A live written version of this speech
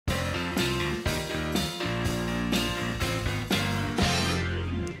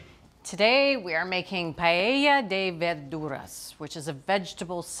Today we are making paella de verduras, which is a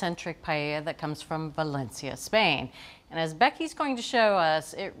vegetable-centric paella that comes from Valencia, Spain. And as Becky's going to show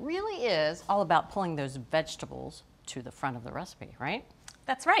us, it really is all about pulling those vegetables to the front of the recipe, right?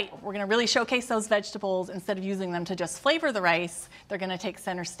 That's right. We're going to really showcase those vegetables. Instead of using them to just flavor the rice, they're going to take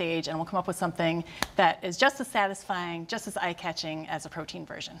center stage, and we'll come up with something that is just as satisfying, just as eye-catching as a protein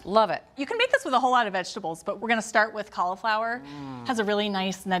version. Love it. You can make this with a whole lot of vegetables, but we're going to start with cauliflower. Has a really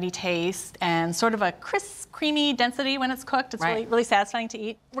nice nutty taste and sort of a crisp, creamy density when it's cooked. It's really satisfying to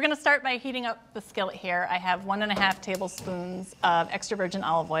eat. We're going to start by heating up the skillet here. I have 1.5 tablespoons of extra virgin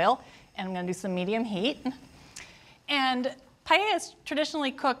olive oil, and I'm going to do some medium heat. And paella is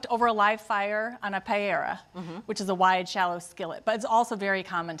traditionally cooked over a live fire on a paella, which is a wide, shallow skillet, but it's also very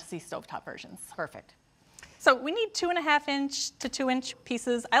common to see stovetop versions. Perfect. So we need 2.5-inch to 2-inch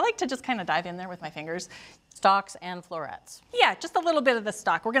pieces. I like to just kind of dive in there with my fingers. Stalks and florets. Yeah, just a little bit of the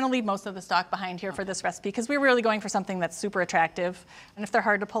stalk. We're going to leave most of the stalk behind here for this recipe because we're really going for something that's super attractive. And if they're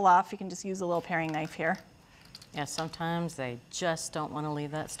hard to pull off, you can just use a little paring knife here. Yeah, sometimes they just don't want to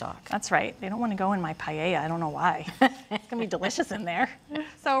leave that stalk. That's right. They don't want to go in my paella. I don't know why. It's going to be delicious in there.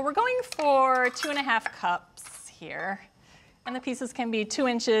 So we're going for 2.5 cups here. And the pieces can be 2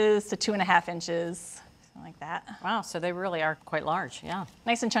 inches to 2.5 inches, something like that. Wow, so they really are quite large, yeah.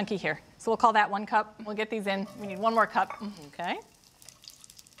 Nice and chunky here. So we'll call that 1 cup. We'll get these in. We need 1 more cup. Okay.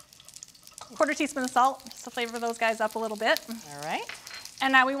 1/4 teaspoon of salt, just to flavor those guys up a little bit. All right.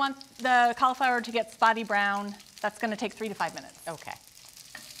 And now we want the cauliflower to get spotty brown. That's going to take 3 to 5 minutes. Okay.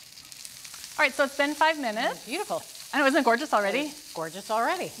 All right, so it's been 5 minutes. Beautiful. I know, isn't it gorgeous already? It's gorgeous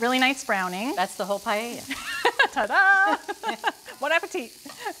already. Really nice browning. That's the whole paella. Ta-da! Bon appetit.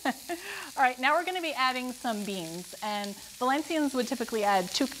 All right, now we're going to be adding some beans. And Valencians would typically add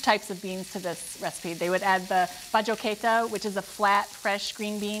 2 types of beans to this recipe. They would add the bajoqueta, which is a flat, fresh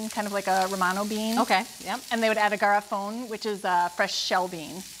green bean, kind of like a Romano bean. Okay, yep. And they would add a garrafón, which is a fresh shell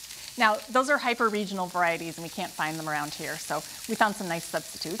bean. Now, those are hyper-regional varieties, and we can't find them around here, so we found some nice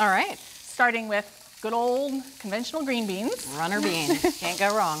substitutes. All right. Starting with good old conventional green beans. Runner bean, can't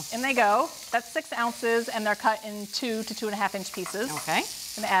go wrong. In they go. That's 6 ounces, and they're cut in 2 to 2.5 inch pieces. Okay.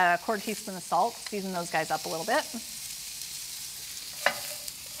 I'm gonna add a 1/4 teaspoon of salt, season those guys up a little bit.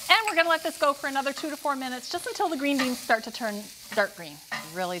 And we're gonna let this go for another 2 to 4 minutes, just until the green beans start to turn dark green.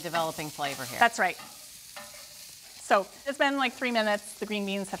 Really developing flavor here. That's right. So it's been like 3 minutes. The green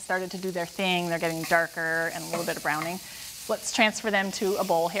beans have started to do their thing. They're getting darker and a little bit of browning. Let's transfer them to a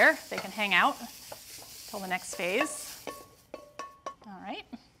bowl here. They can hang out till the next phase. All right.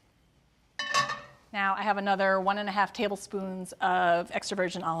 Now I have another 1.5 tablespoons of extra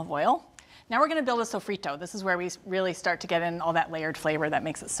virgin olive oil. Now we're going to build a sofrito. This is where we really start to get in all that layered flavor that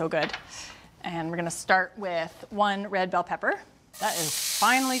makes it so good. And we're going to start with 1 red bell pepper. That is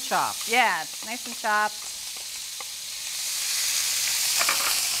finely chopped. Yeah, it's nice and chopped.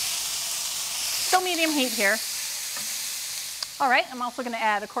 Still medium heat here. All right, I'm also going to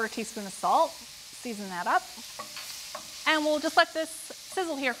add a 1/4 teaspoon of salt. Season that up. And we'll just let this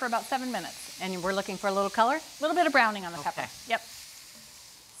sizzle here for about 7 minutes. And we're looking for a little color? A little bit of browning on the pepper. Yep.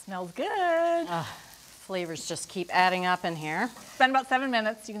 Smells good. Flavors just keep adding up in here. It's been about 7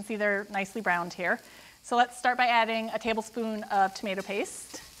 minutes. You can see they're nicely browned here. So let's start by adding a tablespoon of tomato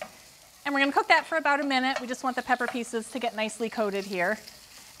paste. And we're going to cook that for about a minute. We just want the pepper pieces to get nicely coated here.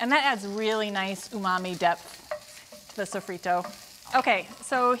 And that adds really nice umami depth to the sofrito. Okay,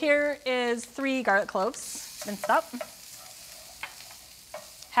 so here is 3 garlic cloves, minced up.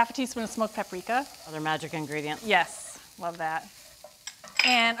 1/2 teaspoon of smoked paprika. Other magic ingredient. Yes, love that.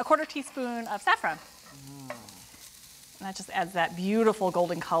 And a 1/4 teaspoon of saffron. And that just adds that beautiful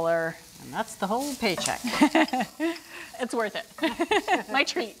golden color. And that's the whole paycheck. It's worth it. My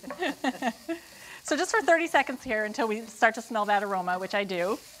treat. So just for 30 seconds here until we start to smell that aroma, which I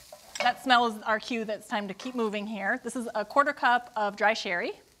do. That smell is our cue that it's time to keep moving here. This is a 1/4 cup of dry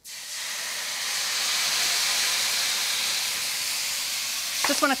sherry.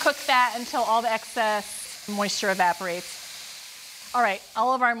 Just want to cook that until all the excess moisture evaporates. All right,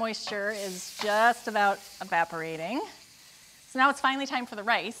 all of our moisture is just about evaporating. So now it's finally time for the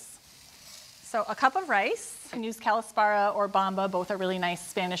rice. So a cup of rice. You can use Cauliflower or Bamba. Both are really nice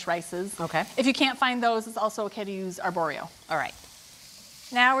Spanish rices. Okay. If you can't find those, it's also okay to use arborio. All right.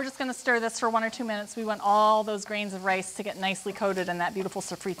 Now we're just going to stir this for 1 or 2 minutes. We want all those grains of rice to get nicely coated in that beautiful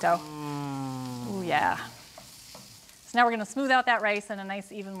sofrito. Ooh, yeah. So now we're going to smooth out that rice in a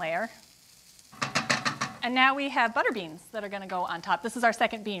nice even layer. And now we have butter beans that are going to go on top. This is our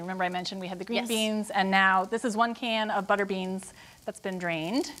second bean. Remember I mentioned we had the green beans, and now this is 1 can of butter beans that's been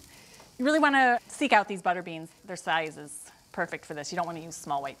drained. You really want to seek out these butter beans. Their size is perfect for this. You don't want to use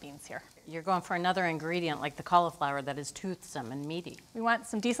small white beans here. You're going for another ingredient like the cauliflower that is toothsome and meaty. We want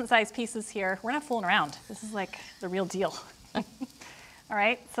some decent sized pieces here. We're not fooling around. This is like the real deal. All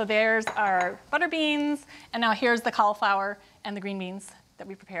right, so there's our butter beans, and now here's the cauliflower and the green beans that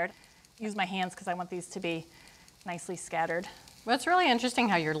we prepared. Use my hands because I want these to be nicely scattered. Well, it's really interesting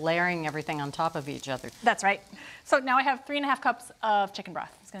how you're layering everything on top of each other. That's right. So now I have 3½ cups of chicken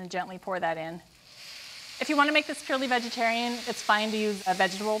broth. I'm just going to gently pour that in. If you want to make this purely vegetarian, it's fine to use a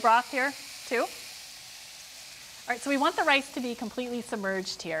vegetable broth here too. All right, so we want the rice to be completely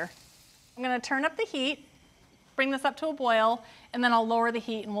submerged here. I'm going to turn up the heat, bring this up to a boil, and then I'll lower the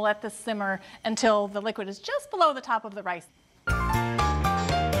heat and we'll let this simmer until the liquid is just below the top of the rice.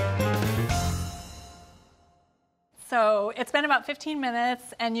 So it's been about 15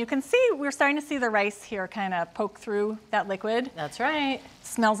 minutes, and you can see we're starting to see the rice here kind of poke through that liquid. That's right.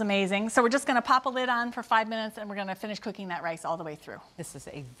 Smells amazing. So we're just going to pop a lid on for 5 minutes, and we're going to finish cooking that rice all the way through. This is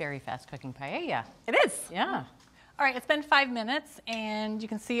a very fast cooking paella. It is. Yeah. All right, it's been 5 minutes, and you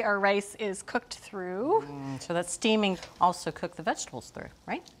can see our rice is cooked through. So that steaming also cook the vegetables through,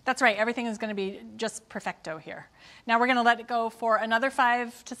 right? That's right. Everything is going to be just perfecto here. Now we're going to let it go for another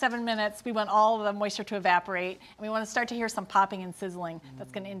 5 to 7 minutes. We want all of the moisture to evaporate, and we want to start to hear some popping and sizzling.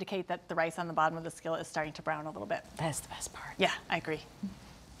 That's going to indicate that the rice on the bottom of the skillet is starting to brown a little bit. That's the best part. Yeah, I agree.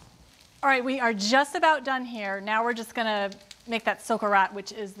 All right, we are just about done here. Now we're just going to make that sokarat,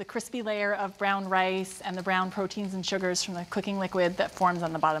 which is the crispy layer of brown rice and the brown proteins and sugars from the cooking liquid that forms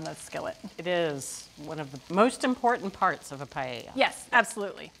on the bottom of the skillet. It is one of the most important parts of a paella. Yes,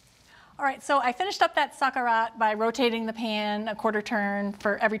 absolutely. All right, so I finished up that sokarat by rotating the pan a quarter turn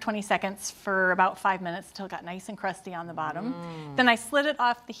for every 20 seconds for about 5 minutes until it got nice and crusty on the bottom. Then I slid it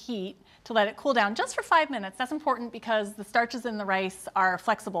off the heat to let it cool down just for 5 minutes. That's important because the starches in the rice are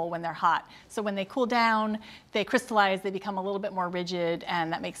flexible when they're hot. So when they cool down, they crystallize, they become a little bit more rigid,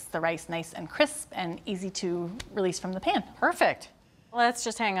 and that makes the rice nice and crisp and easy to release from the pan. Perfect. Let's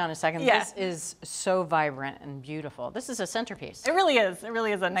just hang on a second. Yeah. This is so vibrant and beautiful. This is a centerpiece. It really is. It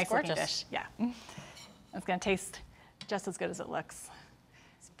really is a nice looking gorgeous. dish. Yeah. It's going to taste just as good as it looks.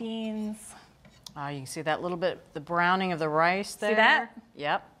 It's beans. You can see that little bit, the browning of the rice there. See that?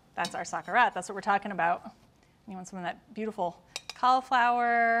 Yep. That's our sokarat. That's what we're talking about. You want some of that beautiful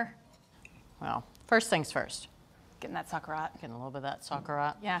cauliflower. Well, first things first. Getting that sokarat. Getting a little bit of that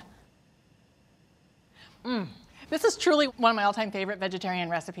sokarat. Yeah. This is truly one of my all-time favorite vegetarian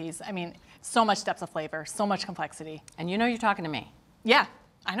recipes. I mean, so much depth of flavor, so much complexity. And you know you're talking to me. Yeah,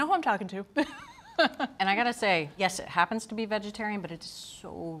 I know who I'm talking to. And I gotta say, yes, it happens to be vegetarian, but it's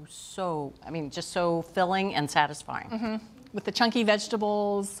just so filling and satisfying. With the chunky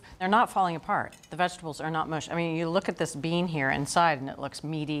vegetables. They're not falling apart. The vegetables are not mush. I mean, you look at this bean here inside and it looks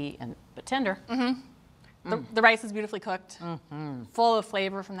meaty but tender. The rice is beautifully cooked, full of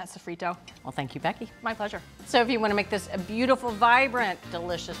flavor from that sofrito. Well, thank you, Becky. My pleasure. So if you want to make this a beautiful, vibrant,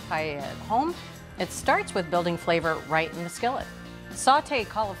 delicious paella at home, it starts with building flavor right in the skillet. Saute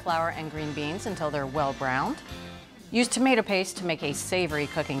cauliflower and green beans until they're well browned. Use tomato paste to make a savory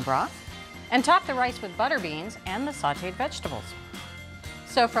cooking broth. And top the rice with butter beans and the sauteed vegetables.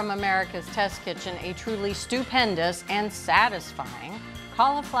 So from America's Test Kitchen, a truly stupendous and satisfying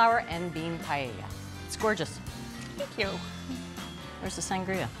cauliflower and bean paella. It's gorgeous. Thank you. There's the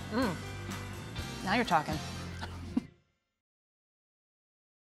sangria. Now you're talking.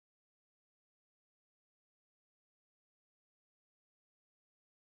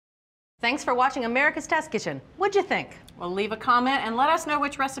 Thanks for watching America's Test Kitchen. What'd you think? Well, leave a comment and let us know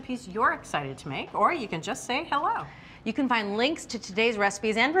which recipes you're excited to make, or you can just say hello. You can find links to today's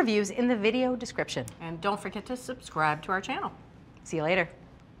recipes and reviews in the video description. And don't forget to subscribe to our channel. See you later.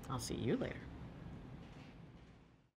 I'll see you later.